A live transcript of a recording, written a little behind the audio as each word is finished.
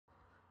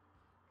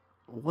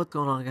What's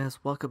going on, guys?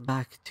 Welcome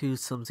back to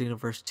some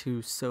Xenoverse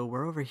 2. So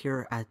we're over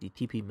here at the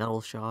TP Metal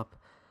Shop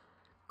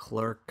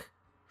clerk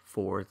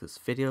for this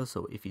video.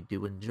 So if you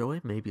do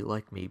enjoy, maybe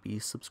like, maybe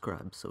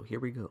subscribe. So here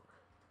we go.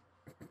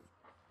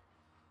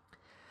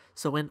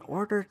 So in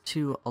order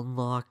to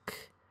unlock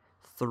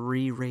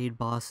 3 raid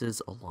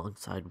bosses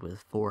alongside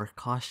with 4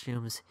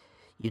 costumes,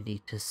 you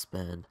need to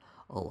spend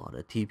a lot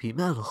of TP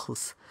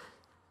medals,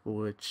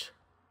 which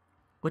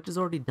is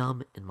already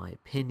dumb in my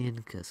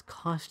opinion, because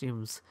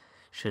costumes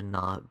should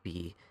not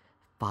be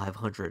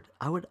 500.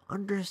 I would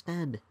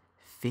understand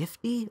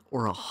 50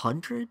 or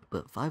 100,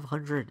 but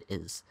 500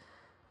 is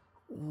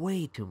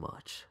way too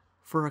much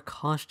for a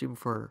costume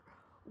for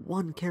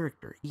one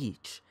character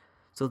each.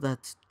 So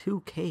that's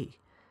 2k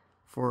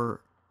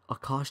for a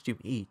costume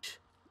each.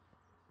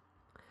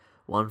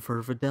 One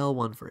for Videl,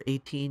 one for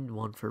 18,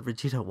 one for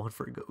Vegeta, one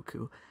for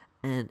Goku.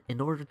 And in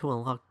order to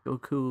unlock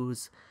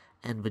Goku's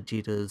and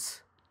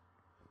Vegeta's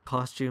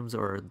costumes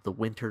or the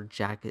winter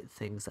jacket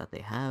things that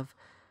they have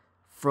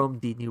from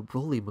the new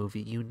Broly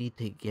movie, you need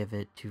to give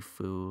it to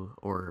Fu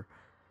or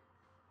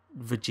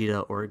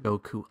Vegeta or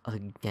Goku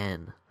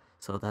again.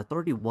 So that's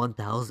already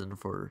 1,000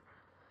 for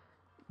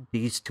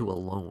these two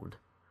alone,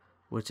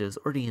 which is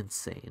already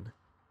insane.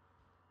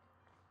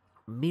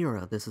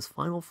 Mira, this is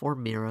Final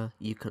Form Mira.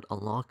 You could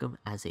unlock him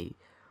as a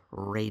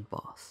raid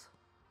boss,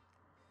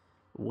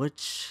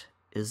 which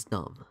is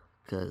dumb,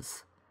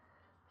 because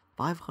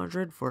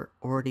 500 for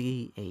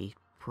already a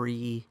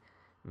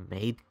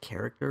pre-made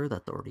character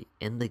that's already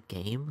in the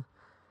game,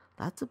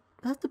 that's a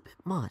bit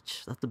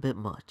much. That's a bit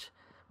much.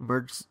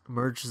 Merge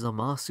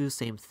Zamasu,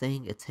 same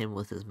thing. It's him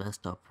with his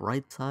messed up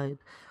right side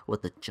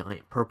with a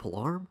giant purple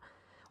arm.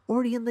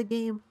 Already in the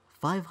game,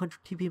 500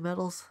 TP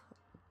medals.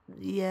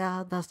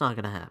 Yeah, that's not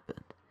gonna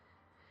happen.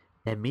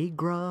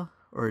 Demigra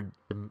or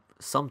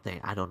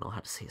something, I don't know how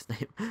to say his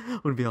name.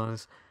 I'm gonna be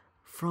honest.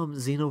 From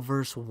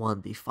Xenoverse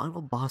 1, the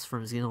final boss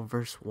from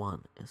Xenoverse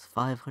 1 is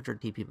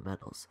 500 TP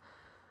medals,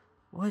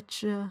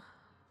 which, you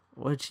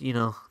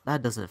know,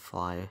 that doesn't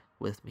fly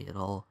with me at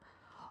all.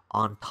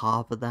 On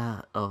top of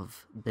that,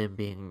 of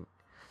them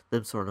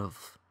sort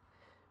of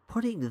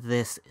putting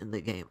this in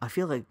the game, I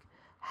feel like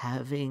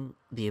having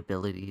the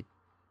ability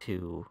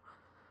to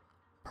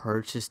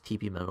purchase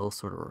TP medals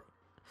sort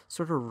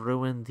of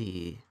ruin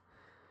the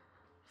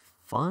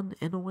fun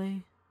in a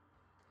way,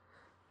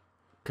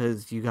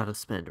 because you gotta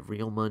spend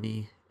real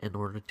money in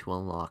order to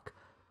unlock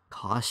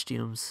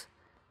costumes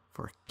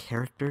for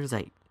characters.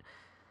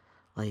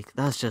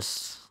 That's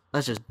just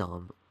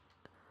dumb.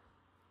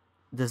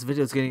 This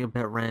video is getting a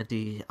bit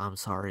ranty, I'm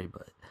sorry,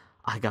 but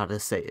I gotta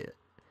say it.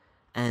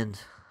 And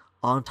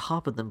on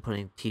top of them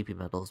putting TP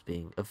medals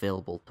being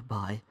available to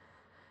buy,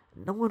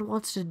 no one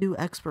wants to do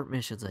expert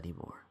missions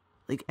anymore.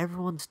 Like,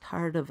 everyone's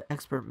tired of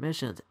expert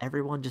missions.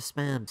 Everyone just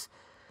spams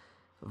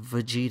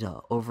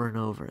Vegeta over and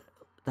over.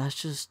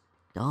 That's just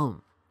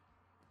dumb.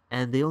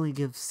 And they only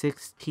give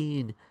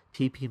 16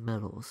 TP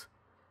medals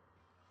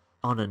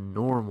on a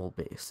normal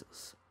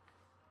basis.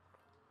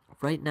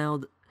 Right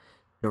now,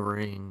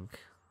 during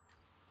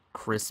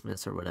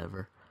Christmas or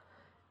whatever,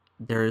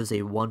 there is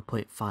a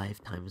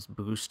 1.5 times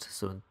boost.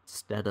 So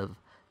instead of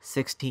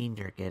 16,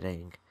 you're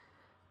getting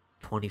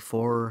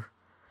 24,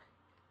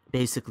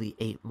 basically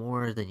 8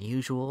 more than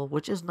usual,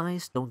 which is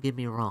nice, don't get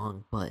me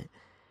wrong, but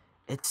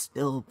it's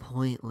still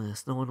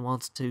pointless. No one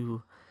wants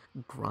to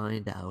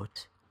grind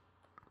out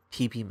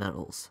TP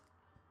medals,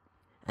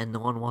 and no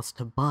one wants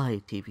to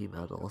buy TP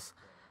medals.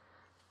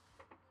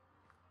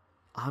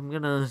 I'm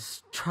gonna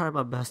try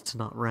my best to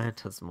not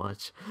rant as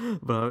much,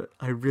 but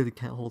I really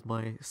can't hold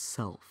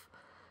myself.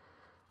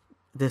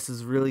 This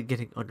is really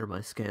getting under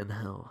my skin,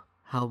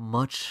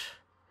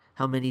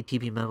 how many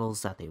TP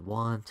medals that they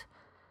want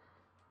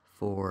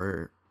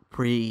for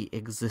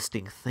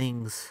pre-existing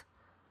things.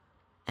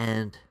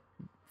 And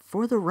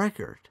for the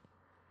record,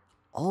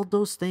 all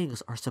those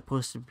things are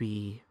supposed to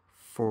be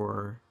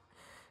from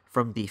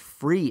the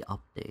free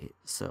update,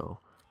 so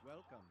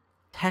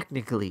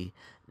technically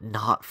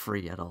not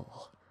free at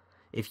all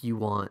if you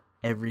want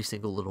every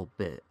single little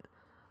bit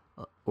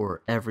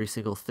or every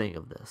single thing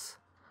of this.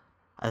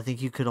 I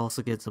think you could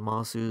also get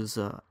Zamasu's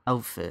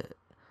outfit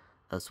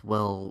as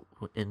well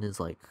in his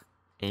like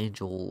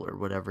angel or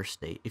whatever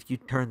state if you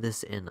turn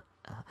this in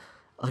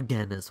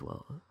again as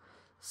well.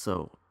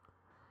 So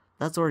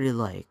that's already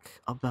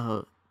like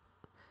about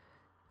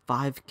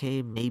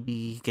 5k,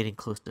 maybe getting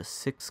close to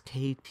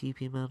 6k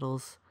TP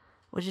medals,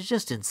 which is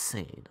just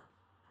insane.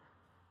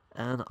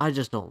 And I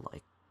just don't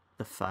like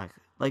the fact,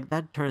 like,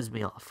 that turns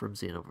me off from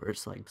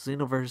Xenoverse. Like,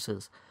 Xenoverse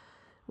is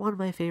one of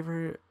my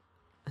favorite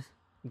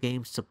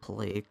games to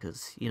play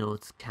because, you know,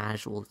 it's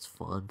casual, it's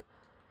fun.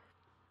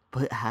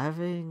 But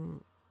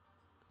having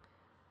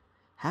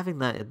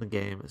that in the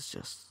game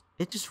is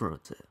it just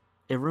ruins it.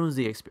 It ruins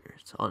the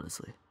experience,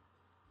 honestly.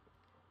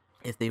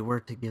 If they were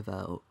to give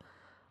out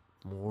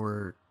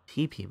more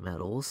TP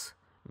medals,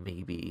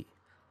 maybe,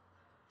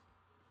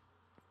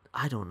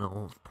 I don't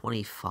know,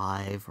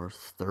 25 or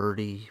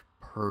 30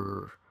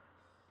 per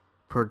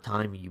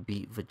time you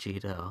beat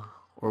Vegeta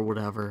or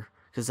whatever,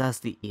 because that's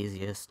the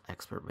easiest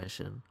expert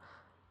mission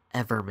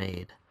ever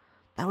made.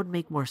 That would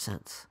make more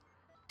sense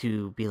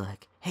to be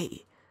like,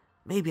 hey,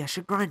 maybe I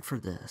should grind for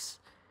this.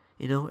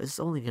 You know, it's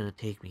only gonna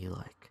take me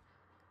like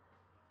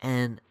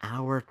an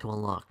hour to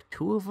unlock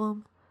 2 of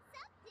them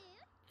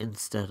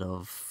instead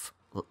of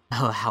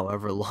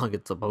however long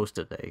it's supposed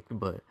to take.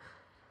 But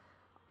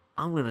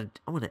I'm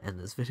gonna end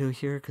this video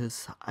here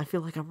because I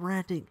feel like I'm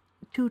ranting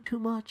too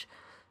much.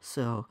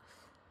 So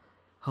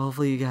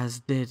hopefully you guys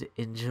did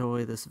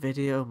enjoy this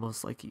video.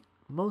 Most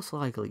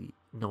likely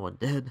no one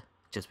did,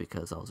 just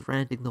because I was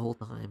ranting the whole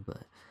time.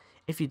 But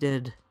if you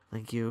did,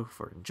 thank you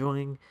for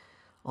enjoying.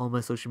 All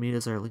my social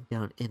medias are linked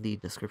down in the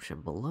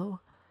description below.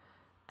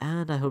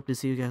 And I hope to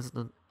see you guys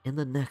in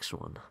the next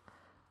one.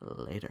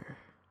 Later.